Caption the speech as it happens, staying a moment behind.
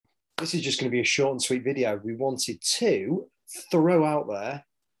this is just going to be a short and sweet video. We wanted to throw out there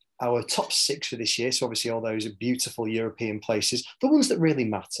our top 6 for this year. So obviously all those beautiful European places, the ones that really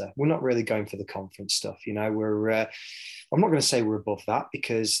matter. We're not really going for the conference stuff. You know, I'm not going to say we're above that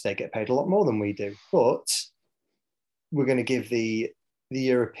because they get paid a lot more than we do, but we're going to give the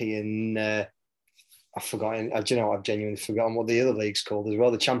European, I've forgotten, do you know what, I've genuinely forgotten what the other league's called as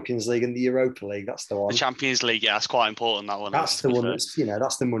well, the Champions League and the Europa League, that's the one. The Champions League, yeah, that's quite important, that one. That's the one that's, you know,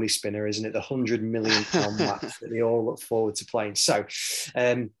 that's the money spinner, isn't it? The £100 million match that they all look forward to playing. So,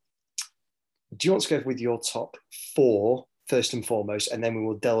 do you want to go with your top 4 first and foremost, and then we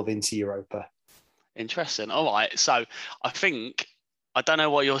will delve into Europa? Interesting. All right. So I think I don't know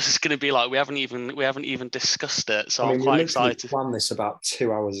what yours is going to be like. We haven't even discussed it, so I'm quite excited. We planned this about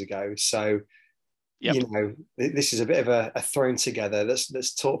 2 hours ago, so yep. You know, this is a bit of a thrown together.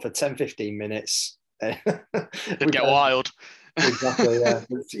 Let's talk for 10-15 minutes. It'd get wild. Exactly. Yeah.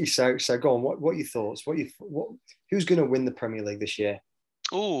 So go on. What are your thoughts? Who's going to win the Premier League this year?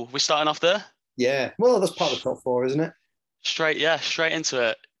 Oh, we're starting off there. Yeah. Well, that's part of the top 4, isn't it? Straight into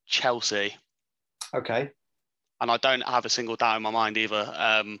it. Chelsea. Okay. And I don't have a single doubt in my mind either.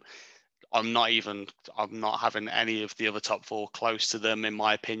 I'm not having any of the other top 4 close to them, in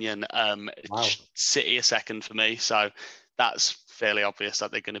my opinion. Wow. City a second for me. So that's fairly obvious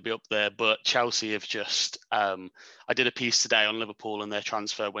that they're going to be up there. But Chelsea have just, I did a piece today on Liverpool and their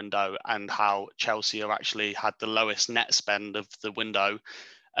transfer window and how Chelsea have actually had the lowest net spend of the window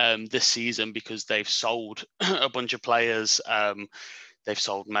this season because they've sold a bunch of players. They've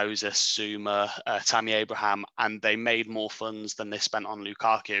sold Moses, Zuma, Tammy Abraham, and they made more funds than they spent on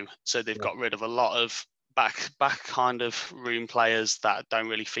Lukaku. So they've got rid of a lot of back kind of room players that don't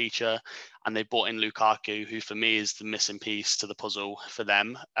really feature, and they brought in Lukaku, who for me is the missing piece to the puzzle for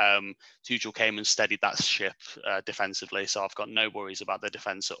them. Tuchel came and steadied that ship defensively, so I've got no worries about their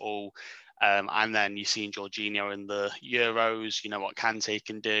defence at all. And then you've seen Jorginho in the Euros, you know what Kante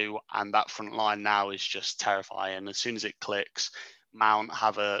can do, and that front line now is just terrifying. As soon as it clicks, Mount,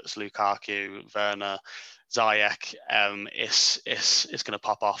 Havertz, Lukaku, Werner, Ziyech, it's going to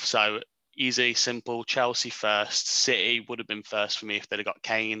pop off. So easy, simple. Chelsea first. City would have been first for me if they'd have got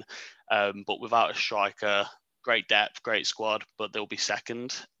Kane, but without a striker, great depth, great squad, but they'll be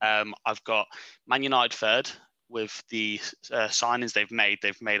second. I've got Man United third with the signings they've made.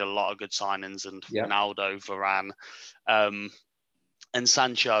 They've made a lot of good signings, and Ronaldo, Varane, and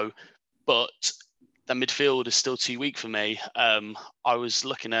Sancho, but the midfield is still too weak for me. I was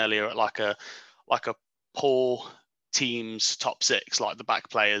looking earlier at like a poor team's top 6, like the back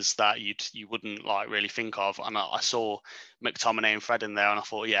players that you wouldn't like really think of, and I saw McTominay and Fred in there, and I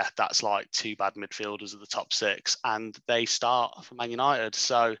thought, yeah, that's like 2 bad midfielders of the top 6, and they start for Man United.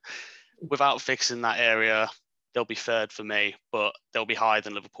 So without fixing that area, they'll be third for me, but they'll be higher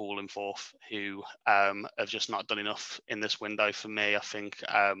than Liverpool in 4th, who have just not done enough in this window for me. I think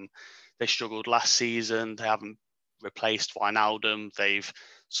they struggled last season. They haven't replaced Wijnaldum. They've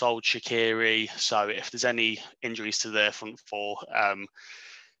sold Shaqiri. So if there's any injuries to their front 4,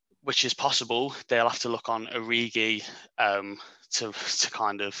 which is possible, they'll have to look on Origi to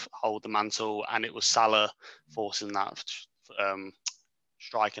kind of hold the mantle. And it was Salah forcing that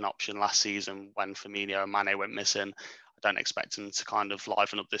striking option last season when Firmino and Mane went missing. I don't expect them to kind of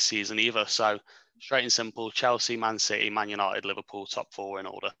liven up this season either. So straight and simple, Chelsea, Man City, Man United, Liverpool, top 4 in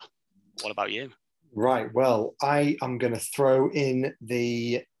order. What about you? Right. Well, I am going to throw in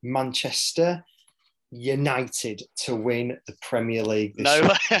the Manchester United to win the Premier League this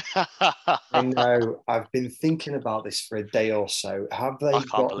year. I know. I've been thinking about this for a day or so. Have they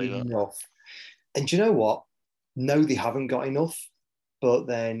got enough? And do you know what? No, they haven't got enough. But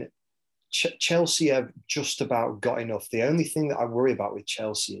then Chelsea have just about got enough. The only thing that I worry about with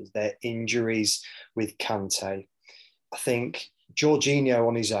Chelsea is their injuries with Kante. I think Jorginho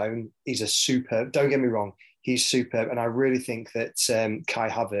on his own, he's a superb. Don't get me wrong, he's superb. And I really think that Kai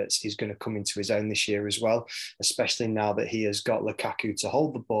Havertz is going to come into his own this year as well, especially now that he has got Lukaku to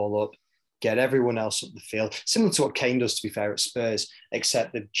hold the ball up, get everyone else up the field. Similar to what Kane does, to be fair, at Spurs,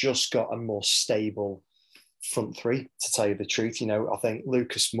 except they've just got a more stable front 3, to tell you the truth. You know, I think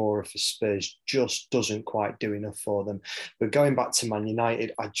Lucas Moura for Spurs just doesn't quite do enough for them. But going back to Man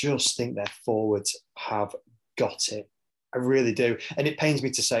United, I just think their forwards have got it. I really do. And it pains me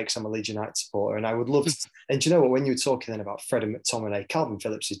to say, because I'm a Leeds United supporter, and I would love to. And do you know what? When you were talking then about Fred and McTominay, Calvin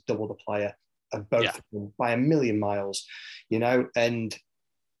Phillips is double the player of both of them by a million miles, you know. And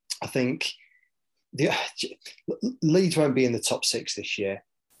I think Leeds won't be in the top 6 this year.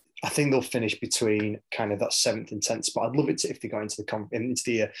 I think they'll finish between kind of that 7th and 10th spot. I'd love it if they got into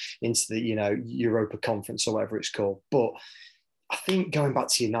the Europa Conference or whatever it's called. But I think going back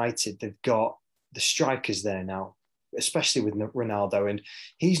to United, they've got the strikers there now, especially with Ronaldo, and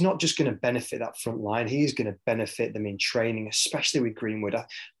he's not just going to benefit that front line. He's going to benefit them in training, especially with Greenwood.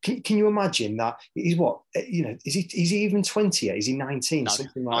 Can you imagine that? He's what, is he even 20 yet? Is he 19? No,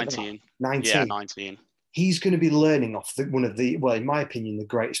 Something like 19. that. 19. Yeah, 19. He's going to be learning off one of the, well, in my opinion, the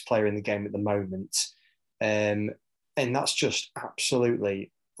greatest player in the game at the moment. And that's just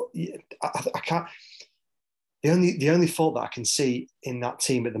absolutely, I can't. The only fault that I can see in that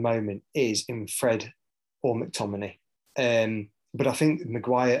team at the moment is in Fred or McTominay. But I think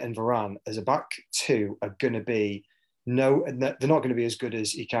Maguire and Varane as a back two are going to be they're not going to be as good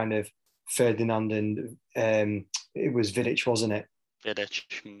as he kind of Ferdinand and it was Vidic, wasn't it? Vidic.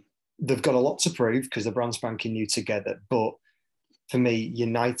 They've got a lot to prove because they're brand spanking new together. But for me,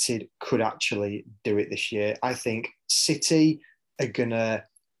 United could actually do it this year. I think City are going to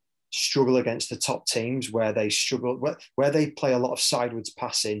struggle against the top teams where they struggle, where they play a lot of sideways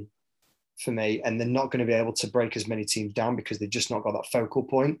passing for me, and they're not going to be able to break as many teams down because they've just not got that focal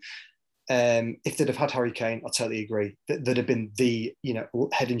point. If they'd have had Harry Kane, I totally agree. They'd have been the,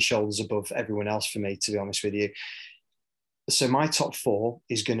 head and shoulders above everyone else for me, to be honest with you. So my top four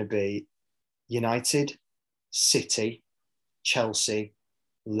is going to be United, City, Chelsea,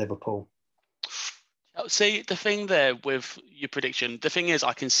 Liverpool. See, the thing there with your prediction, the thing is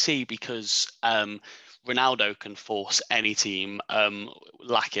I can see because Ronaldo can force any team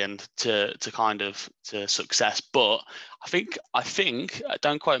lacking to success. But I think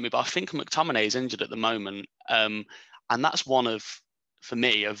don't quote me, but I think McTominay is injured at the moment, and that's one of, for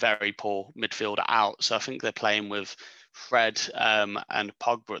me, a very poor midfielder out. So I think they're playing with Fred and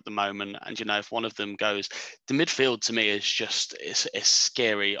Pogba at the moment, and if one of them goes, the midfield to me is just it's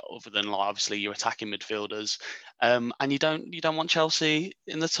scary. Other than like obviously your attacking midfielders, and you don't want Chelsea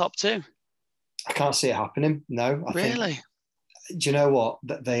in the top two. I can't see it happening. No, I really. Do you know what?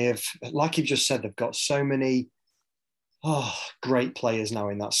 That they have, like you've just said, they've got so many great players now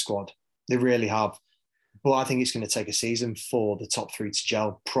in that squad. They really have. But I think it's going to take a season for the top three to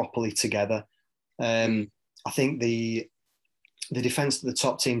gel properly together. I think the defence that the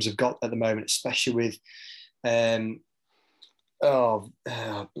top teams have got at the moment, especially with blinking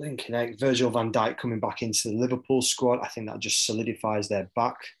egg, Virgil van Dijk coming back into the Liverpool squad, I think that just solidifies their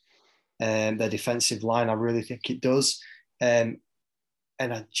back, their defensive line. I really think it does. It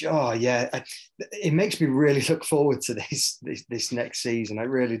makes me really look forward to this next season. It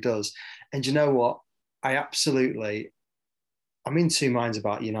really does. And you know what? I'm in two minds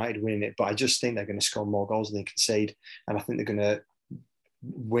about United winning it, but I just think they're going to score more goals than they concede, and I think they're going to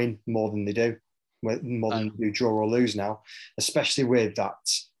win more than they do, more than they do draw or lose now, especially with that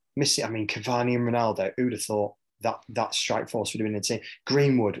missing. I mean, Cavani and Ronaldo. Who'd have thought that strike force would have been a team?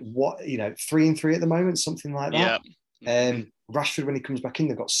 Greenwood, 3-3 at the moment, something like that. Yeah. Rashford, when he comes back in,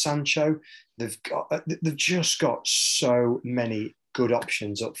 they've got Sancho. They've just got so many good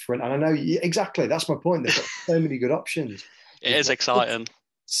options up front, and I know exactly that's my point. They've got so many good options. It is exciting.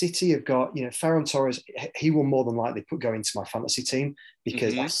 City have got, Ferran Torres. He will more than likely go into my fantasy team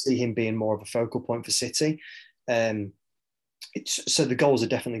because I see him being more of a focal point for City. So the goals are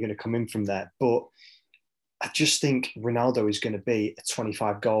definitely going to come in from there. But I just think Ronaldo is going to be a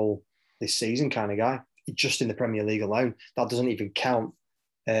 25 goal this season kind of guy, just in the Premier League alone. That doesn't even count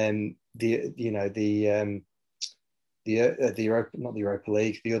the Europa, not the Europa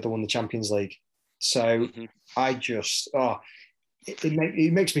League, the other one, the Champions League. So I just,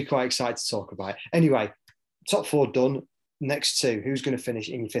 it makes me quite excited to talk about it. Anyway, top four done. Next two, who's going to finish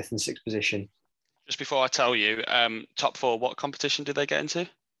in fifth and sixth position? Just before I tell you, top four, what competition did they get into?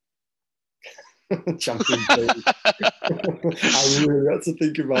 Champions League. I really had to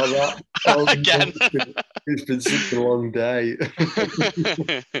think about that. Again. It's been such a long day.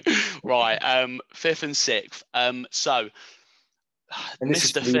 Right, fifth and sixth. So, and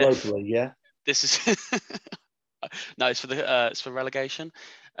this Mr. is for Europa League, yeah? This is no, it's for relegation.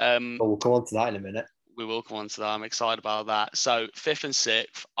 We'll come on to that in a minute. We will come on to that. I'm excited about that. So fifth and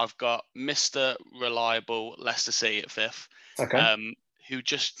sixth, I've got Mr. Reliable Leicester City at fifth. Okay. Who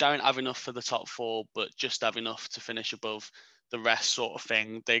just don't have enough for the top four, but just have enough to finish above the rest, sort of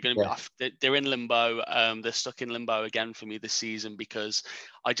thing. They're going to be, they're in limbo. They're stuck in limbo again for me this season because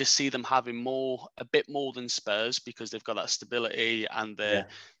I just see them having a bit more than Spurs because they've got that stability and their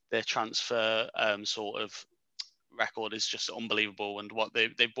transfer sort of record is just unbelievable. And what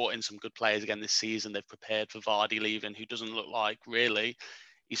they've brought in some good players again this season. They've prepared for Vardy leaving, who doesn't look like really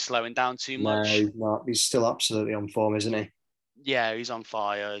he's slowing down too much. No, he's not. He's still absolutely on form, isn't he? Yeah, he's on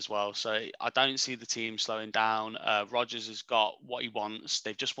fire as well. So I don't see the team slowing down. Rodgers has got what he wants.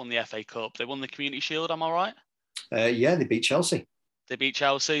 They've just won the FA Cup. They won the Community Shield, am I right? Yeah, they beat Chelsea. They beat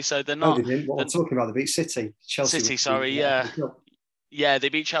Chelsea, so they're No, not. they didn't. What I'm talking about, they beat City. Chelsea. City, sorry, yeah. Yeah, they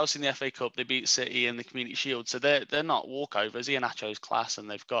beat Chelsea in the FA Cup. They beat City in the Community Shield. So they're not walkovers. Iheanacho's class, and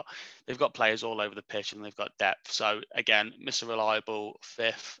they've got players all over the pitch, and they've got depth. So again, Mr. Reliable,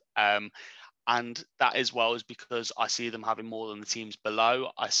 fifth. And that as well is because I see them having more than the teams below.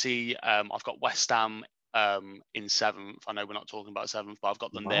 I see I've got West Ham in seventh. I know we're not talking about seventh, but I've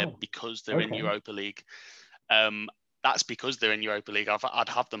got them there because they're in Europa League. That's because they're in Europa League. I'd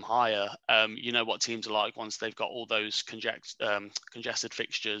have them higher. You know what teams are like once they've got all those congested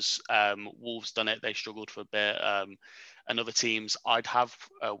fixtures. Wolves done it. They struggled for a bit. And other teams, I'd have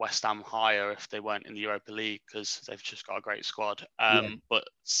West Ham higher if they weren't in the Europa League because they've just got a great squad. But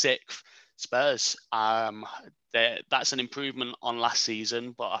sixth, Spurs. That's an improvement on last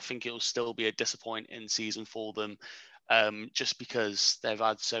season, but I think it will still be a disappointing season for them. Just because they've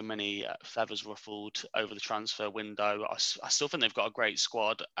had so many feathers ruffled over the transfer window. I still think they've got a great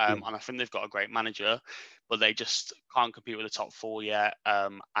squad, and I think they've got a great manager, but they just can't compete with the top four yet,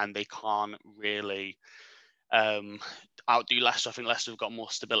 and they can't really outdo Leicester. I think Leicester have got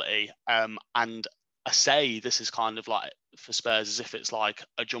more stability, and I say this is kind of like for Spurs as if it's like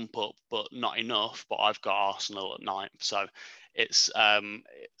a jump up, but not enough. But I've got Arsenal at ninth, so it's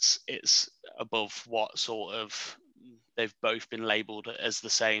above what sort of they've both been labelled as the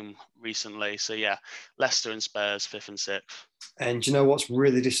same recently. So yeah, Leicester and Spurs, fifth and sixth. And you know what's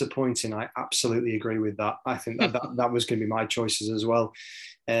really disappointing? I absolutely agree with that. I think that was going to be my choices as well.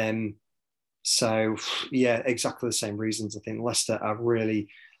 So yeah, exactly the same reasons. I think Leicester are really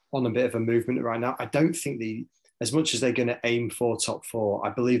on a bit of a movement right now. I don't think as much as they're going to aim for top four, I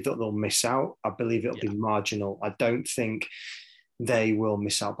believe that they'll miss out. I believe it'll be marginal. I don't think they will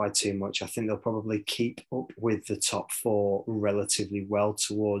miss out by too much. I think they'll probably keep up with the top four relatively well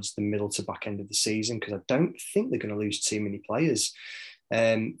towards the middle to back end of the season because I don't think they're going to lose too many players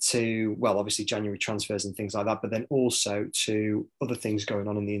to, well, obviously January transfers and things like that, but then also to other things going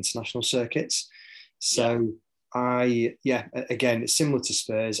on in the international circuits. So again, it's similar to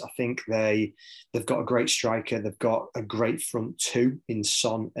Spurs. I think they've got a great striker. They've got a great front two in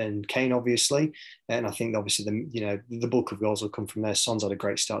Son and Kane, obviously. And I think obviously the bulk of goals will come from there. Son's had a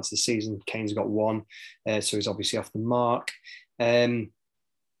great start to the season. Kane's got one, so he's obviously off the mark.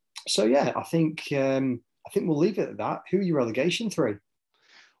 So yeah, I think we'll leave it at that. Who are your relegation three?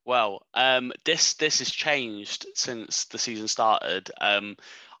 Well, this has changed since the season started.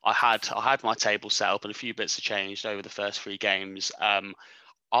 I had my table set up and a few bits have changed over the first three games.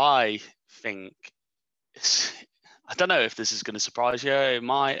 I think I don't know if this is going to surprise you. It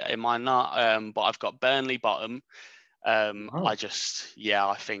might not. But I've got Burnley bottom. I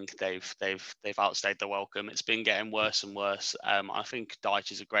think they've outstayed their welcome. It's been getting worse and worse. I think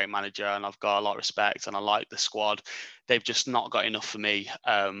Dyche is a great manager, and I've got a lot of respect, and I like the squad. They've just not got enough for me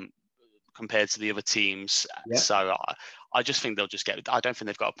compared to the other teams. So I just think they'll just get. I don't think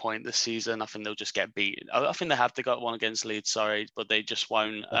they've got a point this season. I think they'll just get beaten. I think they got one against Leeds. Sorry, but they just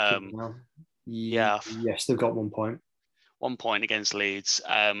won't. Yes, they've got 1 point. 1 point against Leeds.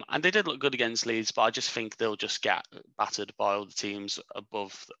 And they did look good against Leeds, but I just think they'll just get battered by all the teams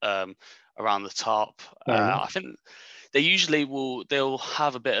above, around the top. I think they usually they'll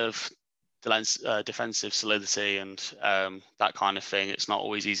have a bit of defensive solidity and that kind of thing. It's not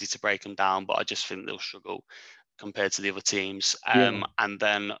always easy to break them down, but I just think they'll struggle compared to the other teams. And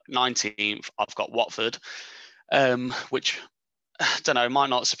then 19th, I've got Watford, which I don't know,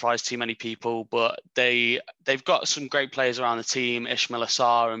 might not surprise too many people, but they've got some great players around the team, Ismail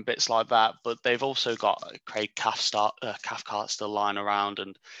Assar and bits like that. But they've also got Craig Cathcart still lying around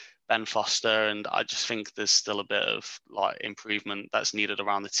and Ben Foster, and I just think there's still a bit of like improvement that's needed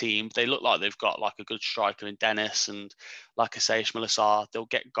around the team. They look like they've got like a good striker in Dennis, and like I say, Ismail Assar, they'll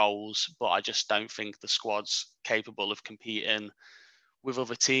get goals, but I just don't think the squad's capable of competing with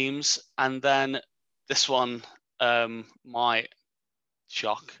other teams. And then this one might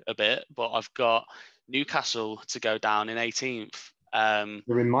shock a bit, but I've got Newcastle to go down in 18th.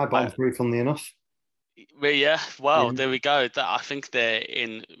 They're in my bottom three, funnily enough. There we go. I think they're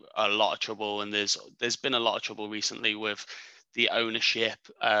in a lot of trouble, and there's been a lot of trouble recently with the ownership.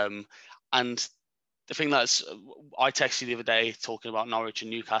 And the thing I texted you the other day talking about Norwich and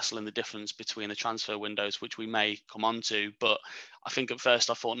Newcastle and the difference between the transfer windows, which we may come on to. But I think at first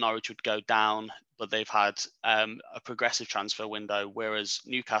I thought Norwich would go down, but they've had a progressive transfer window, whereas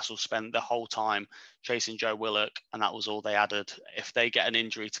Newcastle spent the whole time chasing Joe Willock, and that was all they added. If they get an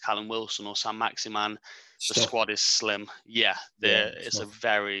injury to Callum Wilson or Sam Maximan, the squad is slim. It's a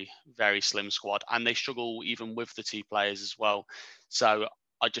very, very slim squad, and they struggle even with the two players as well. So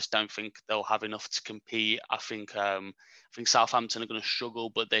I just don't think they'll have enough to compete. I think Southampton are going to struggle,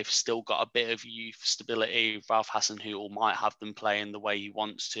 but they've still got a bit of youth stability. Ralph Hasenhüttl might have them playing the way he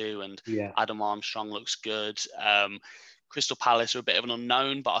wants to, and Adam Armstrong looks good. Crystal Palace are a bit of an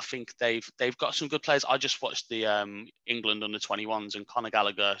unknown, but I think they've got some good players. I just watched the England under-21s, and Conor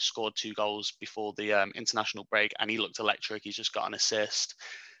Gallagher scored 2 goals before the international break, and he looked electric. He's just got an assist.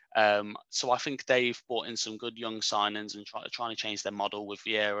 So I think they've brought in some good young signings and trying to change their model with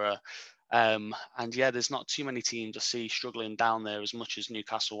Vieira. And yeah, there's not too many teams I see struggling down there as much as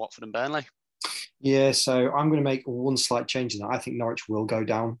Newcastle, Watford and Burnley. Yeah, so I'm going to make one slight change in that. I think Norwich will go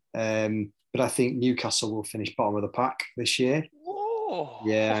down, but I think Newcastle will finish bottom of the pack this year. Whoa.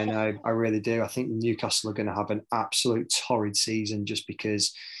 Yeah, I know. I really do. I think Newcastle are going to have an absolute torrid season just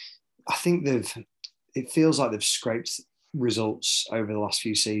because I think it feels like they've scraped results over the last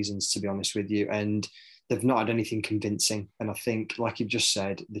few seasons, to be honest with you, and they've not had anything convincing. And I think, like you've just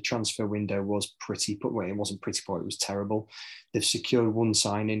said, the transfer window was pretty, but wait, it wasn't pretty poor, it was terrible. They've secured one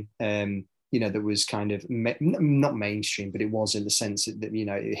signing, that was kind of not mainstream, but it was in the sense that,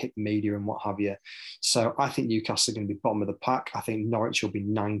 it hit the media and what have you. So I think Newcastle are going to be bottom of the pack. I think Norwich will be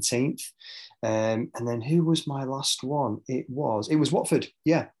 19th. And then who was my last one? It was Watford.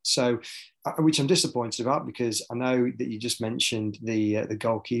 Yeah. So, which I'm disappointed about because I know that you just mentioned the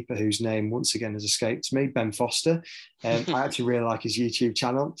goalkeeper whose name once again has escaped me, Ben Foster. I actually really like his YouTube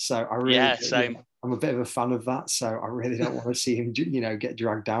channel. So I really, same. I'm a bit of a fan of that. So I really don't want to see him, get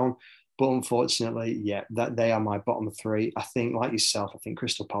dragged down. But unfortunately, that they are my bottom 3. I think, like yourself, I think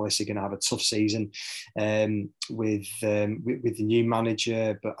Crystal Palace are going to have a tough season with the new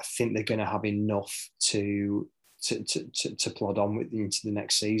manager, but I think they're going to have enough to plod on with into the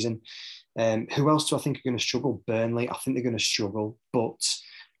next season. Who else do I think are going to struggle? Burnley. I think they're going to struggle, but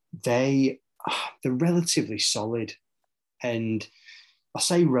they're relatively solid, and I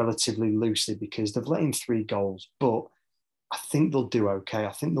say relatively loosely because they've let in 3 goals, but I think they'll do okay.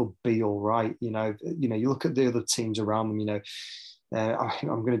 I think they'll be all right. You look at the other teams around them.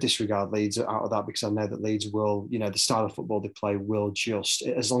 I'm going to disregard Leeds out of that because I know that Leeds will, the style of football they play will just,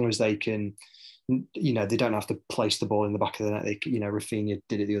 as long as they can, they don't have to place the ball in the back of the net. Rafinha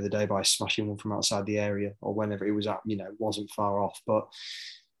did it the other day by smashing one from outside the area or whenever it was at, wasn't far off. But,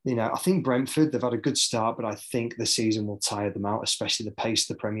 I think Brentford, they've had a good start, but I think the season will tire them out, especially the pace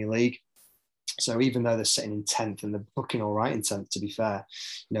of the Premier League. So even though they're sitting in 10th and they're looking all right in 10th, to be fair,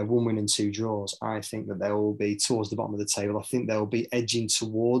 1 win and 2 draws, I think that they will be towards the bottom of the table. I think they'll be edging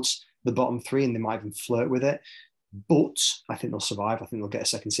towards the bottom 3 and they might even flirt with it. But I think they'll survive. I think they'll get a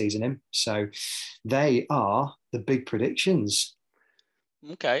second season in. So they are the big predictions.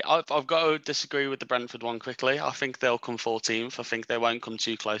 Okay, I've got to disagree with the Brentford one quickly. I think they'll come 14th. I think they won't come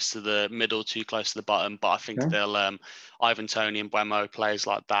too close to the middle, too close to the bottom. But I think they'll Ivan Toney and Buemo, players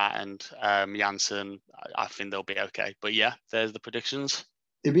like that, and Janssen. I think they'll be okay. But yeah, there's the predictions.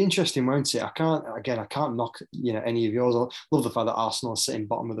 It'd be interesting, won't it? I can't knock any of yours. I love the fact that Arsenal are sitting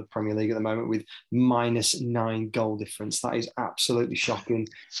bottom of the Premier League at the moment with -9 goal difference. That is absolutely shocking.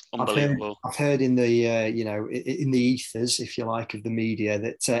 It's unbelievable. I've heard in the in the ethers, if you like, of the media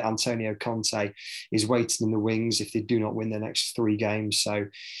that Antonio Conte is waiting in the wings if they do not win the next 3 games. So,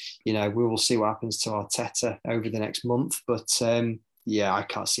 we will see what happens to Arteta over the next month, but. I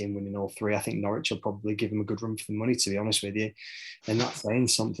can't see him winning all 3. I think Norwich will probably give him a good run for the money, to be honest with you. And that's saying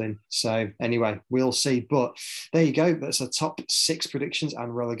something. So anyway, we'll see. But there you go. That's our top 6 predictions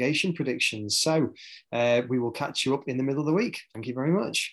and relegation predictions. So we will catch you up in the middle of the week. Thank you very much.